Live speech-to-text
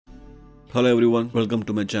Hello everyone, welcome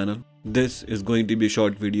to my channel. This is going to be a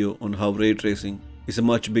short video on how ray tracing is a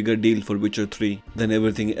much bigger deal for Witcher 3 than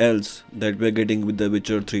everything else that we're getting with the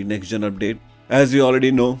Witcher 3 next gen update. As you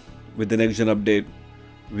already know, with the next gen update,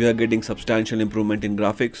 we are getting substantial improvement in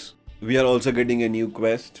graphics. We are also getting a new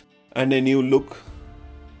quest and a new look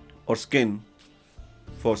or skin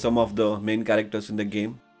for some of the main characters in the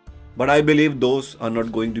game. But I believe those are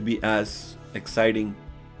not going to be as exciting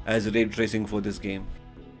as ray tracing for this game.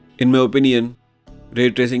 In my opinion,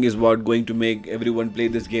 ray tracing is what going to make everyone play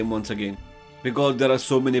this game once again, because there are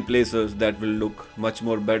so many places that will look much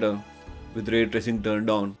more better with ray tracing turned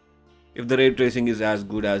on if the ray tracing is as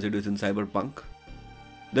good as it is in Cyberpunk.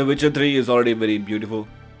 The Witcher 3 is already very beautiful.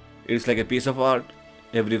 It's like a piece of art.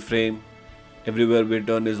 Every frame, everywhere we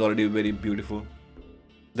turn is already very beautiful.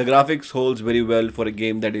 The graphics holds very well for a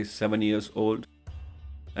game that is 7 years old.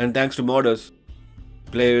 And thanks to modders,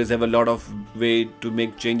 players have a lot of way to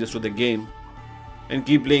make changes to the game and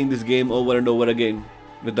keep playing this game over and over again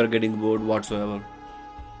without getting bored whatsoever.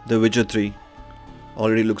 The Witcher 3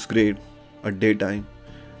 already looks great at daytime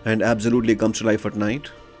and absolutely comes to life at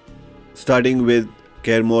night. Starting with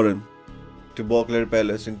Kaer Morhen to Beauclair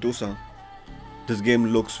Palace in Toussaint, this game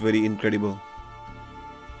looks very incredible.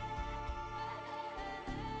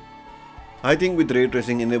 I think with ray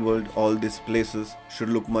tracing enabled, all these places should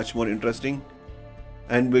look much more interesting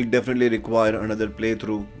and will definitely require another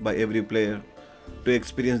playthrough by every player to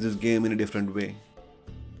experience this game in a different way.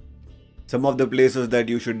 Some of the places that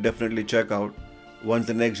you should definitely check out once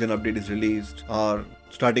the next gen update is released are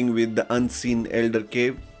starting with the Unseen Elder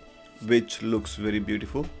Cave, which looks very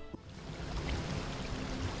beautiful.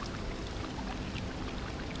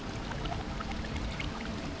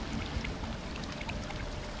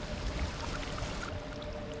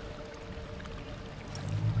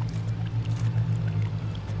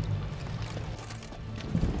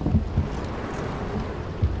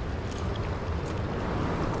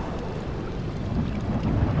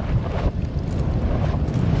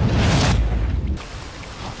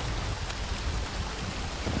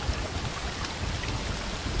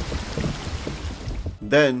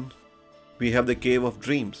 Then we have the Cave of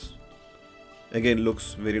Dreams. Again,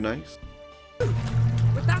 looks very nice.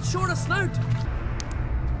 With that short a snout!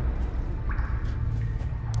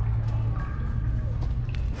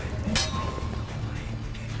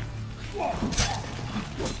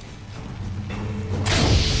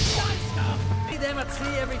 See them at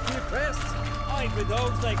sea every few crests. I'd with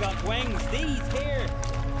those they got wings. These here,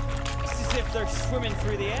 it's as if they're swimming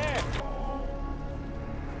through the air.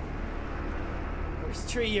 I was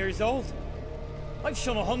 3 years old. I've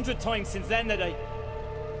shone 100 times since then that I...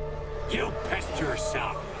 You pissed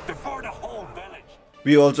yourself before the whole village.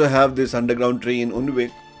 We also have this underground tree in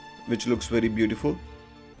Unvik, which looks very beautiful.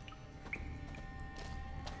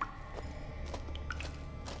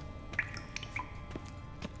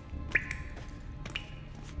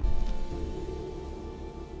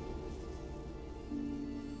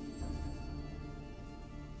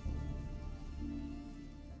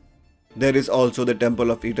 There is also the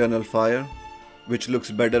Temple of Eternal Fire, which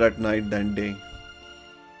looks better at night than day.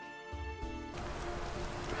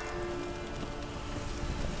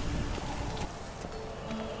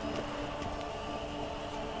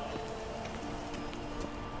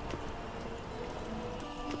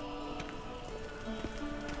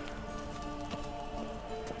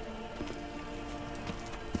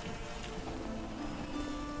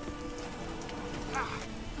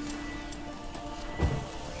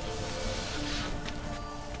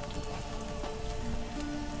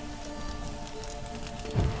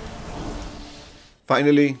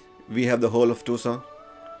 Finally, we have the Hall of Toussaint,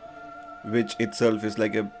 which itself is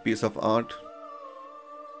like a piece of art.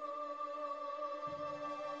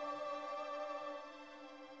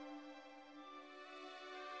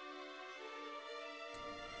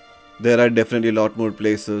 There are definitely a lot more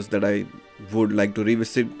places that I would like to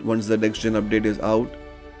revisit once the next gen update is out.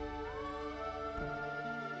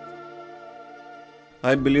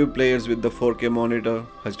 I believe players with the 4K monitor,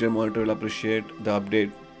 HD monitor will appreciate the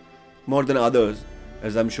update more than others,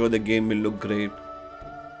 as I'm sure the game will look great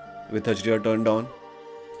with HDR turned on.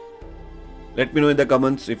 Let me know in the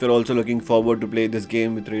comments if you're also looking forward to play this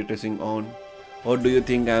game with ray tracing on, or do you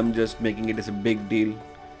think I'm just making it as a big deal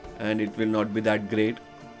and it will not be that great.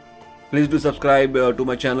 Please do subscribe to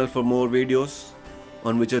my channel for more videos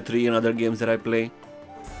on Witcher 3 and other games that I play.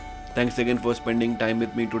 Thanks again for spending time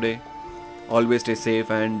with me today. Always stay safe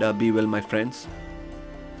and be well, my friends.